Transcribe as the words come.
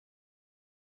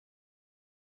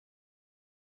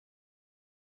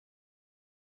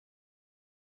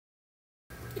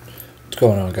What's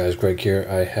going on, guys? Greg here.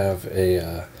 I have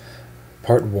a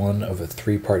part one of a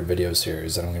three-part video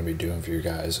series that I'm going to be doing for you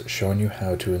guys, showing you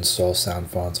how to install sound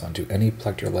fonts onto any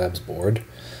Plecter Labs board.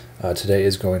 Today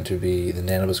is going to be the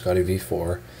Nano Biscotte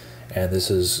V4, and this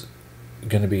is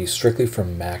going to be strictly for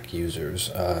Mac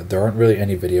users. There aren't really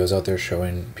any videos out there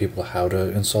showing people how to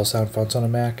install sound fonts on a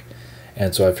Mac,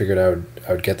 and so I figured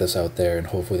I would get this out there, and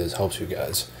hopefully this helps you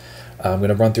guys. I'm going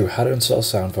to run through how to install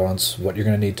sound fonts, what you're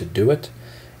going to need to do it,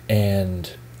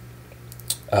 and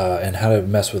how to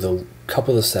mess with a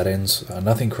couple of the settings.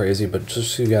 Nothing crazy, but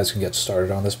just so you guys can get started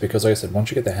on this, because like I said,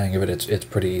 once you get the hang of it, it's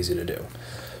pretty easy to do.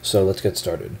 So let's get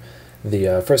started.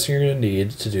 The first thing you're going to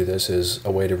need to do this is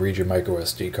a way to read your micro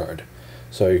SD card.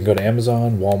 So you can go to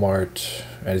Amazon, Walmart,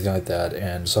 anything like that,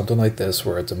 and something like this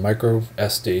where it's a micro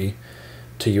SD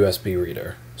to USB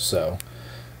reader. So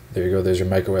there you go, there's your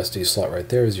micro SD slot right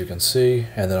there, as you can see,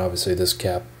 and then obviously this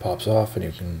cap pops off and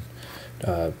you can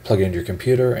plug it into your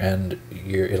computer, and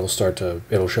it'll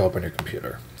show up on your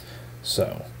computer.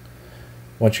 So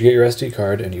once you get your SD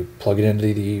card and you plug it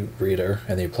into the reader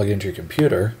and then you plug it into your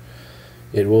computer,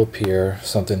 it will appear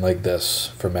something like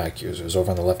this for Mac users over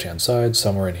on the left hand side,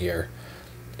 somewhere in here,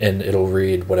 and it'll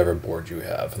read whatever board you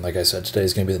have. And like I said, today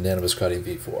is going to be the Nano Biscotte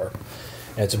V4.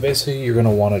 And so basically you're going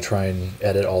to want to try and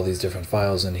edit all these different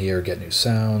files in here, get new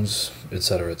sounds,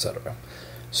 etc., etc.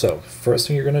 So first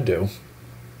thing you're going to do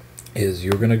is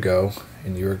you're going to go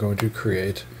and you're going to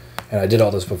create, and I did all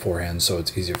this beforehand so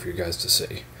it's easier for you guys to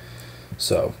see.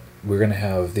 So we're going to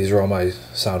have, these are all my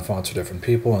sound fonts for different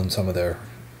people and some of their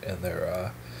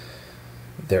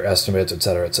estimates,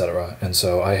 etc., etc. And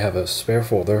so I have a spare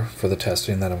folder for the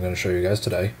testing that I'm going to show you guys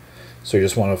today. So you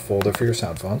just want a folder for your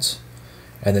sound fonts,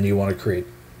 and then you want to create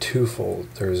two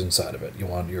folders inside of it. You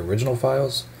want your original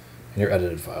files and your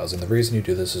edited files. And the reason you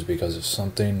do this is because if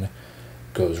something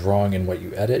goes wrong in what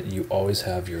you edit, you always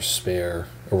have your spare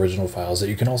original files that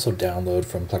you can also download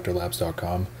from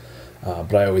plecterlabs.com,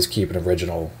 but I always keep an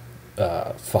original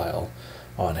file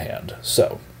on hand.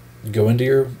 So go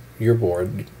into your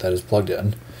board that is plugged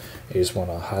in. You just want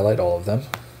to highlight all of them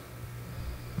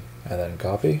and then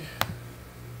copy,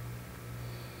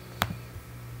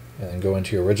 and then go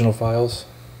into your original files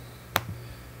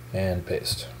and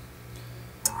paste,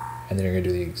 and then you're going to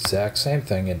do the exact same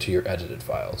thing into your edited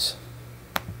files.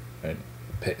 Right,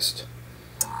 paste.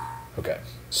 Okay,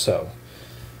 so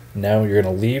now you're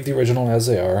going to leave the original as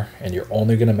they are, and you're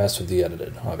only going to mess with the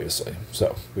edited, obviously.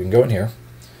 So we can go in here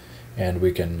and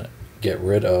we can get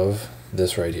rid of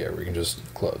this right here. We can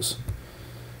just close.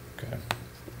 Okay.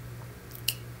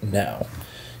 Now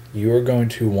you are going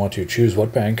to want to choose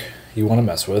what bank you want to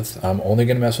mess with. I'm only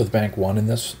going to mess with bank 1 in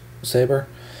this Saber.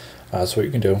 So what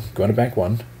you can do, go into bank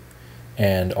 1,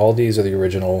 and all these are the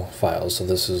original files. So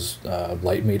this is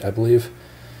light meat, I believe,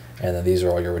 and then these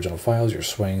are all your original files, your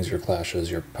swings, your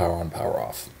clashes, your power on, power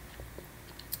off.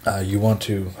 You want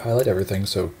to highlight everything.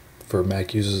 So for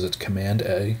Mac users it's Command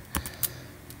A,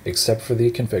 except for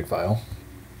the config file,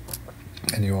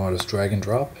 and you want to just drag and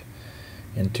drop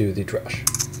into the trash.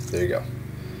 There you go.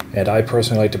 And I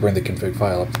personally like to bring the config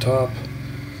file up the top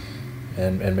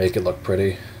and make it look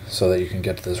pretty so that you can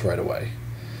get to this right away.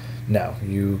 Now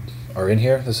you are in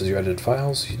here, this is your edited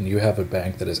files, and you have a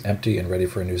bank that is empty and ready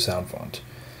for a new sound font.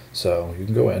 So you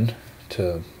can go in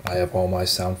to, I have all my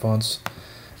sound fonts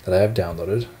that I have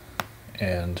downloaded,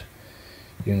 and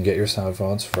you can get your sound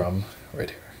fonts from right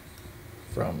here,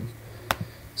 from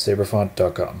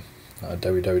saberfont.com,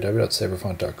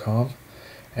 www.saberfont.com,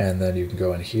 and then you can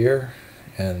go in here,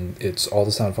 and it's all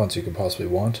the sound fonts you could possibly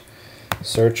want.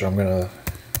 Search, I'm going to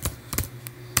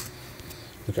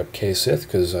look up K-Sith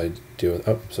because I deal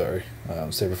with,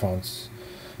 Saber fonts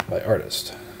by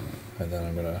artist. And then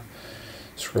I'm going to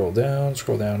scroll down,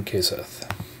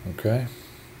 K-Sith. Okay?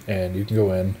 And you can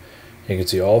go in, and you can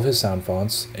see all of his sound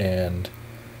fonts, and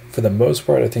for the most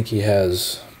part I think he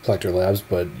has Plecter Labs,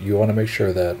 but you want to make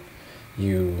sure that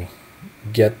you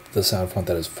get the sound font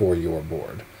that is for your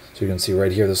board. So you can see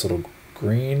right here, this little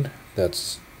green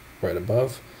that's right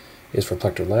above is for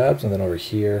Plecter Labs, and then over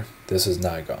here, this is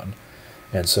Nigon.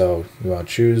 And so you want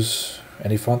to choose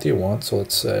any font that you want. So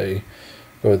let's say,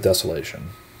 go with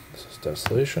Desolation. This is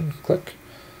Desolation, click.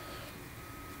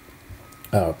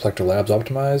 Plecter Labs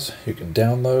Optimize, you can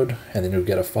download, and then you'll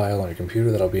get a file on your computer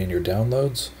that'll be in your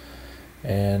downloads.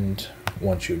 And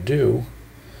once you do,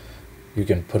 you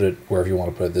can put it wherever you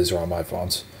want to put it. These are all my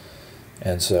fonts.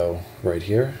 And so right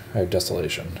here, I have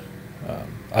Desolation.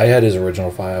 I had his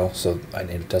original file, so I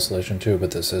named it Desolation too,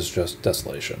 but this is just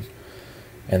Desolation.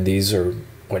 And these are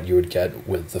what you would get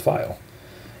with the file.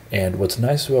 And what's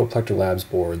nice about Plecter Labs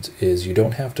boards is you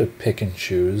don't have to pick and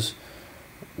choose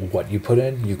what you put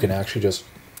in, you can actually just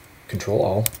Control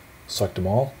All, select them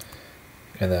all,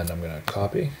 and then I'm going to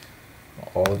copy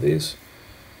all of these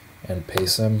and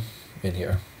paste them in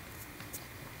here.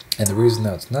 And the reason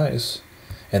that's nice,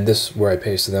 and this where I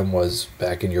pasted them was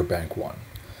back in your bank 1.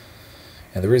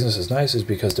 And the reason this is nice is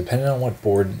because depending on what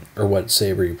board or what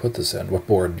saber you put this in, what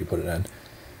board you put it in,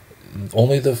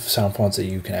 only the sound fonts that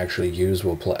you can actually use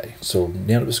will play. So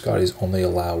Nano Biscotte's only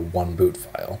allow one boot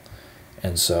file.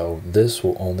 And so this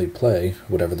will only play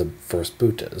whatever the first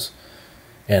boot is.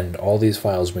 And all these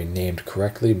files will be named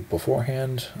correctly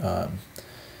beforehand.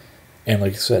 And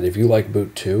like I said, if you like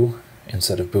boot 2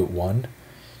 instead of boot 1,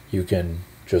 you can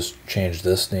just change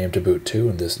this name to boot 2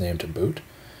 and this name to boot.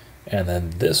 And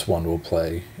then this one will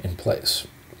play in place.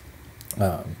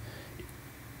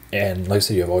 And like I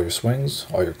said, you have all your swings,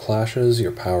 all your clashes,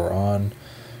 your power on,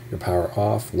 your power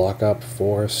off, lock up,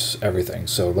 force, everything.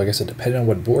 So like I said, depending on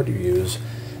what board you use,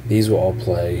 these will all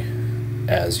play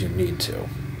as you need to.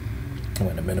 I'm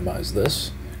going to minimize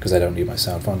this because I don't need my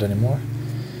sound font anymore.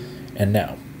 And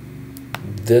now,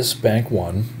 this bank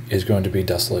 1 is going to be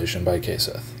Desolation by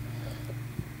Kaseth.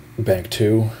 Bank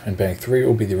 2 and Bank 3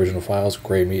 will be the original files,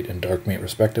 Gray Meat and Dark Meat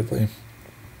respectively.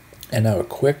 And now a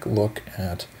quick look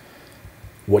at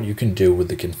what you can do with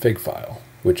the config file,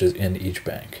 which is in each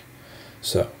bank.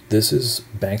 So this is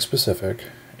bank specific,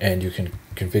 and you can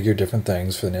configure different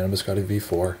things for the Nano Biscotte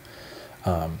V4.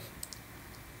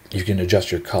 You can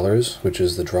adjust your colors, which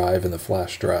is the drive and the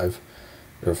flash drive,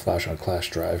 or flash on clash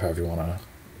drive, however you want to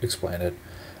explain it.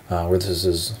 Where this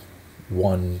is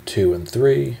 1, 2, and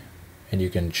 3, and you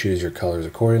can choose your colors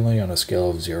accordingly on a scale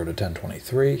of 0 to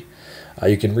 1023.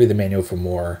 You can read the manual for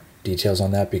more details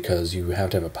on that because you have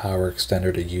to have a power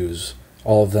extender to use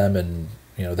all of them, and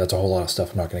that's a whole lot of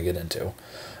stuff I'm not going to get into.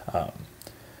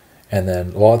 And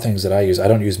then a lot of things that I use, I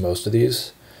don't use most of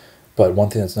these, but one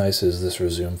thing that's nice is this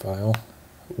resume file,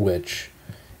 which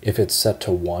if it's set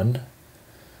to 1,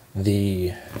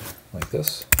 like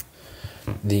this,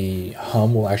 the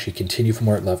hum will actually continue from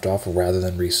where it left off rather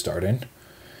than restarting.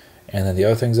 And then the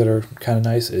other things that are kind of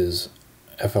nice is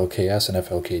FLKS and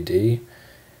FLKD,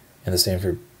 and the same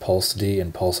for Pulse D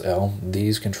and Pulse L.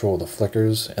 These control the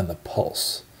flickers and the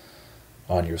pulse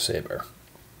on your saber.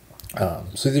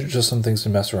 So these are just some things to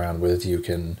mess around with. You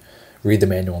can read the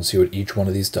manual and see what each one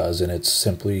of these does, and it's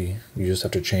simply, you just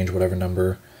have to change whatever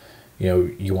number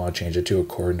you want to change it to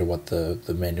according to what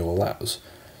the manual allows.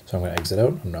 So I'm going to exit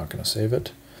out. I'm not going to save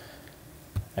it.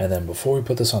 And then before we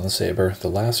put this on the saber, the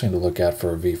last thing to look at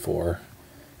for a V4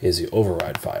 is the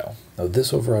override file. Now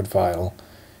this override file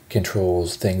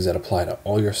controls things that apply to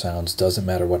all your sounds, doesn't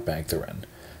matter what bank they're in.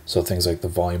 So things like the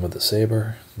volume of the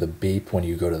saber, the beep when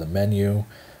you go to the menu,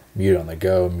 mute on the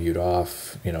go, mute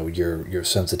off, your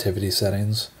sensitivity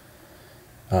settings,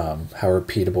 how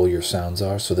repeatable your sounds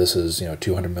are. So this is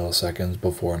 200 milliseconds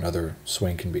before another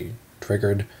swing can be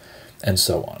triggered, and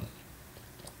so on.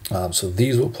 So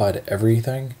these will apply to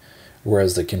everything,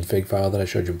 whereas the config file that I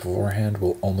showed you beforehand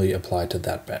will only apply to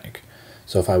that bank.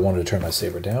 So if I wanted to turn my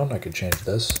saber down, I could change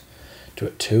this to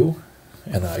a 2,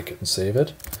 and then I can save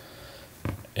it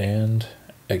and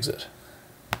exit.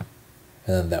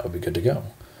 And then that would be good to go.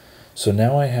 So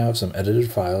now I have some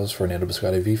edited files for Nano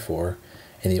Biscotte V4,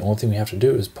 and the only thing we have to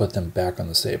do is put them back on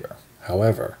the saber.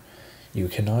 However, you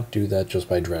cannot do that just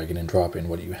by dragging and dropping.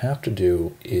 What you have to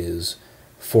do is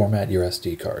format your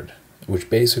SD card, which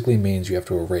basically means you have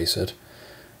to erase it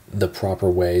the proper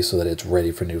way so that it's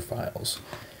ready for new files.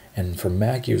 And for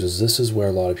Mac users, this is where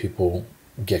a lot of people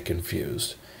get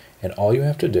confused. And all you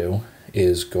have to do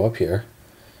is go up here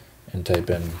and type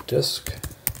in disk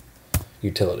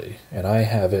utility. And I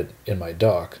have it in my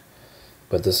dock,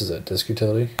 but this is a disk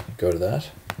utility. Go to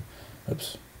that.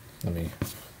 Oops, let me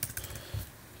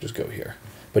just go here.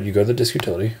 But you go to the disk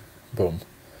utility, boom,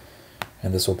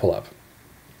 and this will pull up.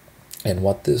 And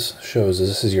what this shows is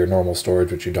this is your normal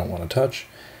storage, which you don't want to touch.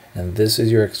 And this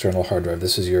is your external hard drive.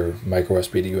 This is your micro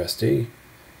USB to USD,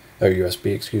 or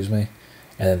USB, excuse me.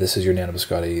 And then this is your Nano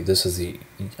Biscotte. This is the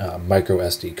micro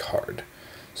SD card.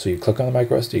 So you click on the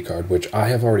micro SD card, which I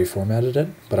have already formatted it,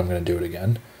 but I'm going to do it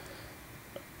again.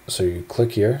 So you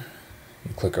click here,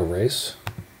 you click erase.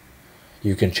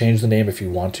 You can change the name if you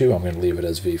want to. I'm going to leave it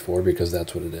as V4 because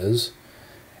that's what it is.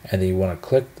 And then you want to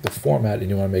click the format and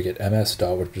you want to make it MS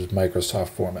dot, which is Microsoft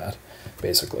format,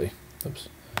 basically. Oops.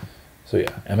 So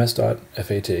yeah, ms.fat,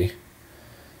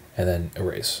 and then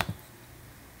erase.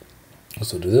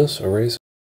 So do this, erase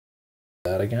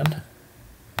that again.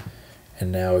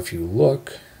 And now if you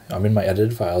look, I'm in my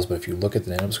edited files, but if you look at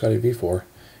the Nano Biscotte V4,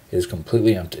 it is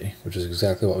completely empty, which is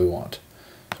exactly what we want.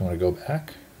 So I'm going to go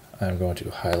back. I'm going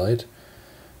to highlight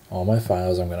all my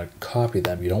files. I'm going to copy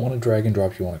them. You don't want to drag and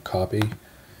drop, you want to copy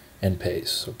and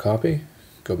paste. So copy,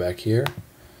 go back here,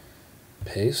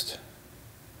 paste,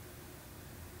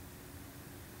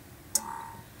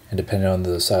 and depending on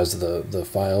the size of the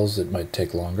files, it might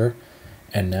take longer.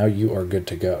 And now you are good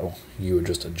to go. You would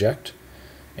just eject,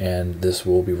 and this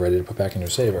will be ready to put back in your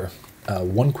saver.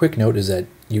 One quick note is that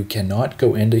you cannot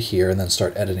go into here and then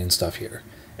start editing stuff here.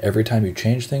 Every time you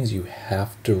change things, you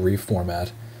have to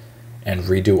reformat and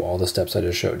redo all the steps I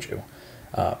just showed you.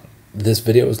 This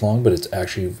video is long, but it's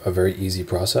actually a very easy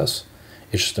process.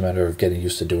 It's just a matter of getting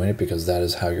used to doing it, because that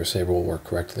is how your saver will work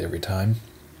correctly every time.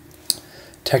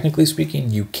 Technically speaking,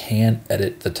 you can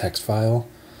edit the text file.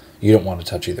 You don't want to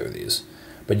touch either of these,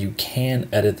 but you can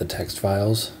edit the text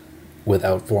files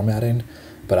without formatting,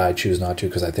 but I choose not to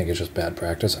because I think it's just bad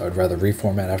practice. I would rather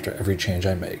reformat after every change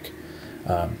I make.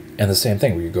 And the same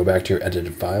thing, where you go back to your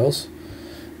edited files,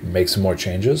 make some more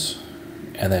changes,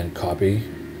 and then copy,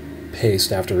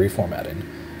 paste after reformatting,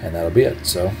 and that'll be it.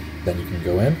 So then you can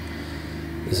go in,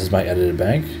 this is my edited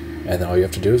bank, and then all you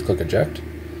have to do is click eject,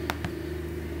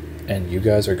 and you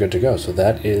guys are good to go. So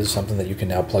that is something that you can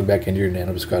now plug back into your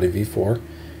Nano Biscotte V4,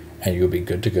 and you'll be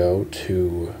good to go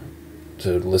to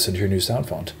listen to your new sound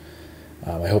font.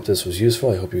 I hope this was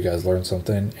useful. I hope you guys learned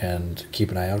something, and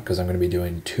keep an eye out because I'm going to be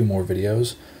doing 2 more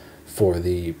videos for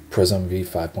the Prism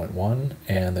V5.1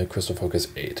 and the Crystal Focus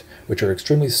 8, which are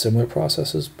extremely similar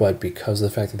processes, but because of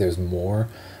the fact that there's more,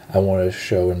 I want to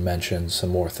show and mention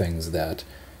some more things that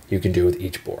you can do with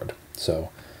each board. So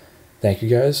thank you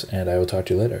guys, and I will talk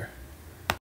to you later.